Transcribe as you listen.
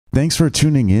Thanks for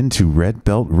tuning in to Red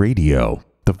Belt Radio.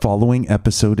 The following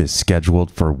episode is scheduled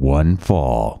for one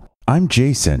fall. I'm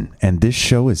Jason, and this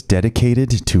show is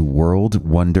dedicated to World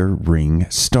Wonder Ring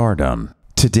Stardom.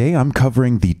 Today I'm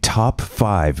covering the top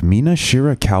 5 Mina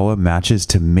Shirakawa matches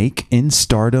to make in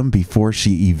Stardom before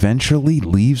she eventually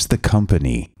leaves the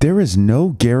company. There is no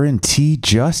guarantee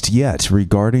just yet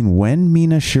regarding when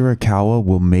Mina Shirakawa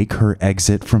will make her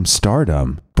exit from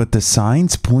Stardom, but the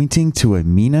signs pointing to a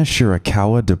Mina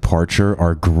Shirakawa departure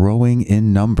are growing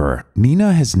in number.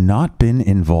 Mina has not been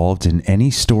involved in any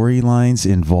storylines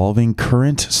involving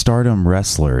current Stardom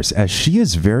wrestlers, as she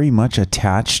is very much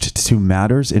attached to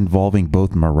matters involving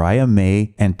both Mariah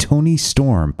May and Toni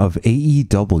Storm of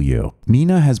AEW.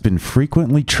 Mina has been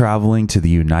frequently traveling to the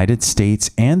United States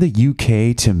and the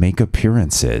UK to make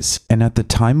appearances, and at the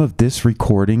time of this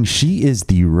recording, she is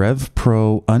the Rev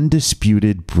Pro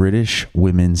Undisputed British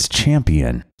Women's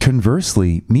Champion.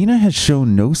 Conversely, Mina has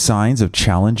shown no signs of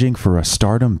challenging for a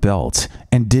Stardom belt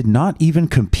and did not even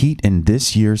compete in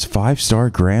this year's 5-star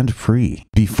Grand Prix.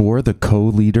 Before the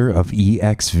co-leader of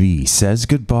EXV says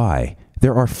goodbye,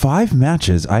 there are 5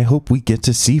 matches I hope we get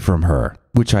to see from her,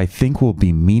 which I think will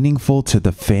be meaningful to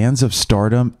the fans of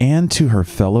Stardom and to her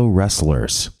fellow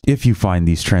wrestlers. If you find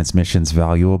these transmissions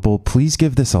valuable, please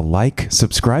give this a like,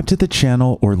 subscribe to the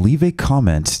channel, or leave a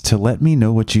comment to let me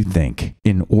know what you think.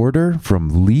 In order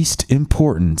from least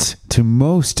important to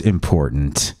most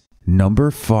important,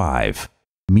 number 5,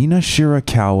 Mina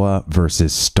Shirakawa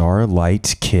vs.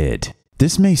 Starlight Kid.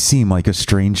 This may seem like a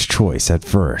strange choice at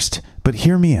first, but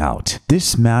hear me out.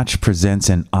 This match presents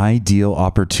an ideal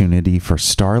opportunity for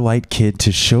Starlight Kid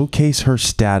to showcase her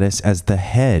status as the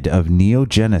head of Neo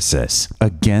Genesis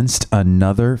against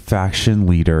another faction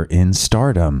leader in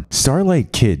Stardom.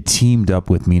 Starlight Kid teamed up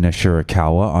with Mina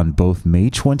Shirakawa on both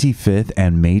May 25th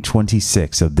and May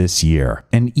 26th of this year,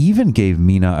 and even gave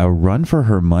Mina a run for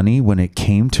her money when it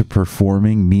came to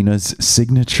performing Mina's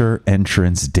signature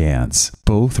entrance dance.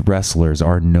 Both wrestlers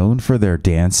are known for their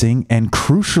dancing, and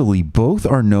crucially, both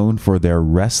are known for their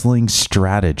wrestling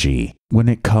strategy. When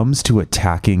it comes to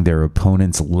attacking their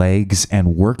opponent's legs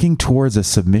and working towards a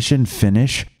submission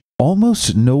finish,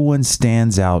 almost no one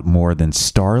stands out more than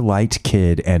Starlight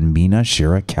Kid and Mina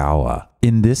Shirakawa.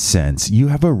 In this sense, you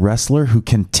have a wrestler who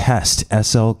can test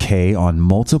SLK on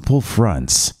multiple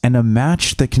fronts, and a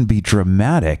match that can be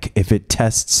dramatic if it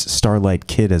tests Starlight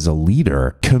Kid as a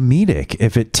leader, comedic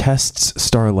if it tests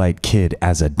Starlight Kid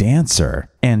as a dancer,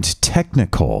 and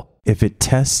technical if it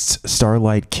tests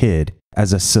Starlight Kid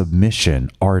as a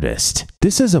submission artist.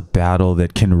 This is a battle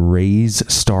that can raise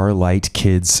Starlight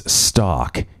Kid's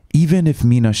stock, even if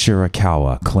Mina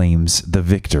Shirakawa claims the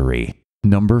victory.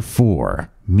 Number 4.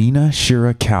 Mina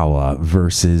Shirakawa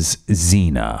vs.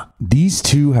 Xena. These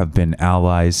two have been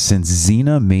allies since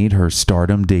Xena made her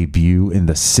Stardom debut in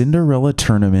the Cinderella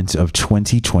Tournament of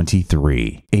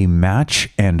 2023. A match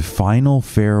and final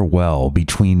farewell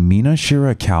between Mina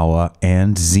Shirakawa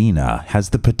and Xena has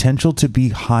the potential to be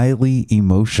highly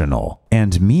emotional,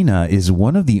 and Mina is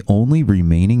one of the only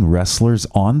remaining wrestlers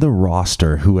on the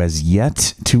roster who has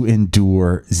yet to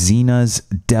endure Xena's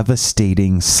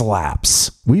devastating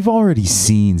slaps. We've already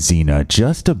seen Xena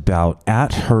just about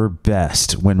at her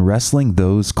best when wrestling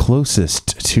those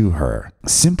closest to her.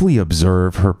 Simply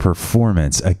observe her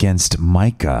performance against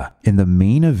Maika in the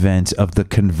main event of the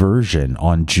Conversion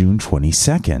on June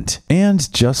 22nd.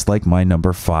 And just like my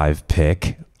number 5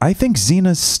 pick, I think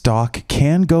Xena's stock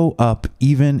can go up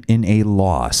even in a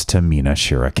loss to Mina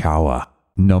Shirakawa.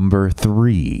 Number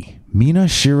 3. Mina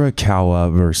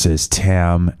Shirakawa vs.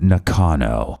 Tam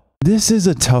Nakano. This is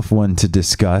a tough one to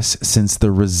discuss since the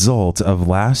result of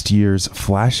last year's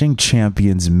Flashing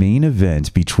Champions main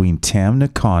event between Tam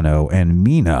Nakano and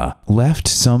Mina left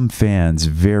some fans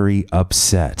very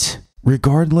upset.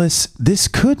 Regardless, this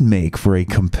could make for a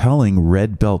compelling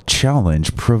red belt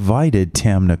challenge provided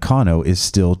Tam Nakano is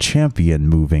still champion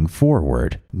moving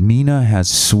forward. Mina has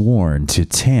sworn to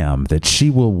Tam that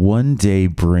she will one day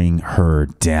bring her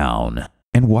down.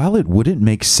 And while it wouldn't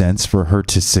make sense for her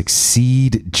to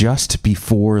succeed just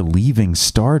before leaving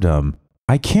Stardom,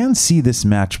 I can see this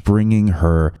match bringing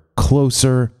her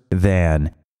closer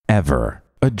than ever.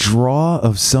 A draw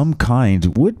of some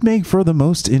kind would make for the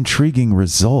most intriguing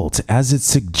result, as it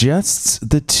suggests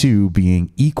the two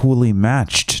being equally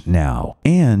matched now,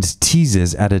 and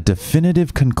teases at a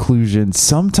definitive conclusion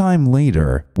sometime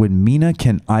later when Mina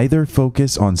can either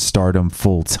focus on Stardom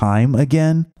full-time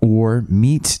again or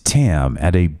meet Tam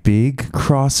at a big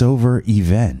crossover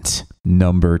event.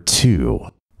 Number 2.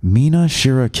 Mina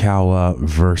Shirakawa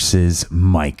vs.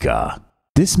 Maika.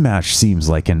 This match seems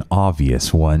like an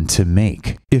obvious one to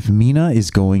make. If Mina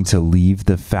is going to leave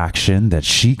the faction that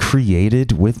she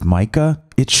created with Maika,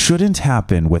 it shouldn't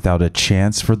happen without a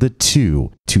chance for the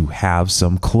two to have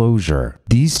some closure.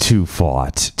 These two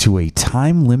fought to a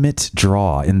time limit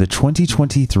draw in the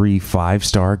 2023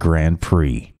 5-Star Grand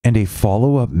Prix, and a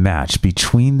follow-up match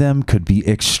between them could be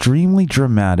extremely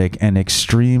dramatic and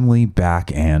extremely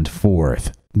back and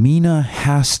forth. Mina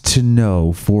has to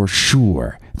know for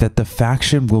sure that the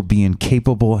faction will be in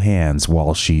capable hands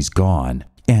while she's gone.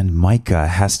 And Maika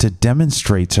has to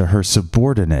demonstrate to her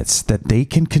subordinates that they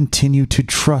can continue to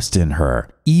trust in her,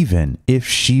 even if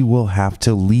she will have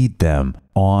to lead them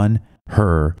on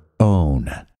her own.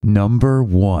 Number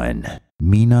 1.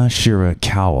 Mina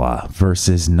Shirakawa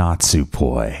versus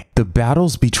Natsupoi. The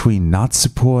battles between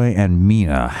Natsupoi and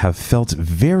Mina have felt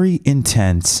very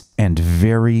intense and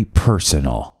very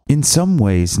personal. In some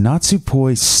ways,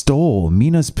 Natsupoi stole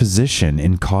Mina's position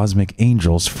in Cosmic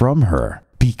Angels from her,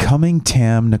 becoming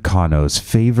Tam Nakano's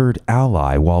favored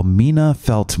ally while Mina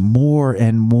felt more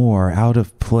and more out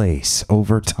of place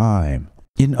over time.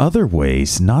 In other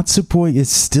ways, Natsupoi is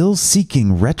still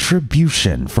seeking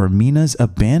retribution for Mina's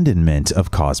abandonment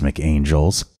of Cosmic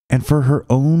Angels and for her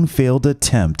own failed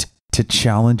attempt to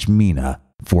challenge Mina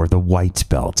for the white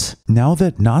belt. Now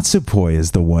that Natsupoi is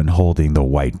the one holding the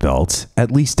white belt, at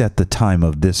least at the time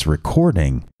of this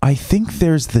recording, I think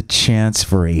there's the chance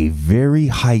for a very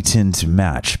heightened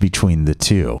match between the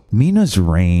two. Mina's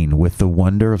reign with the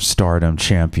Wonder of Stardom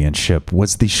Championship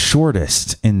was the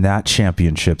shortest in that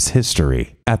championship's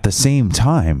history. At the same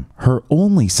time, her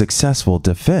only successful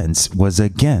defense was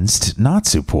against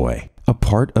Natsupoi. A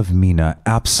part of Mina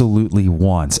absolutely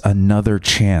wants another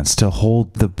chance to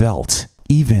hold the belt,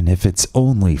 even if it's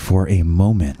only for a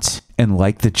moment. And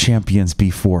like the champions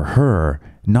before her,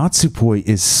 Natsupoi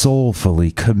is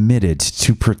soulfully committed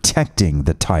to protecting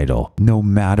the title, no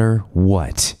matter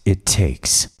what it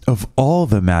takes. Of all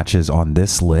the matches on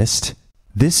this list,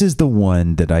 this is the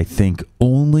one that I think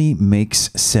only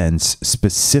makes sense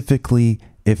specifically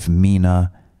if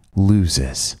Mina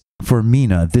loses. For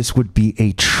Mina, this would be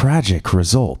a tragic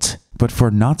result, but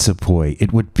for Natsupoi,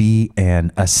 it would be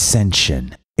an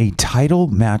ascension. A title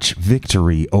match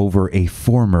victory over a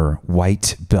former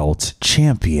white belt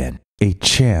champion. A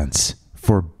chance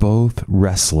for both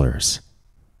wrestlers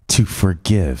to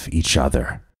forgive each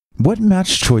other. What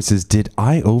match choices did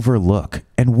I overlook,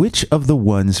 and which of the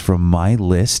ones from my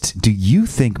list do you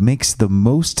think makes the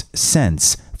most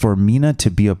sense for Mina to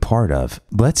be a part of?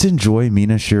 Let's enjoy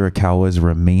Mina Shirakawa's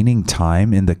remaining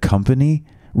time in the company,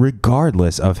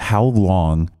 regardless of how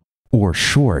long or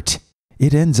short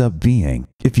it ends up being.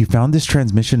 If you found this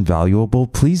transmission valuable,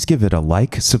 please give it a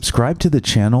like, subscribe to the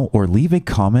channel, or leave a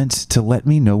comment to let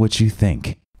me know what you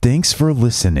think. Thanks for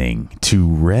listening to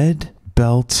Red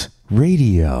Belt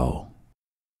Radio.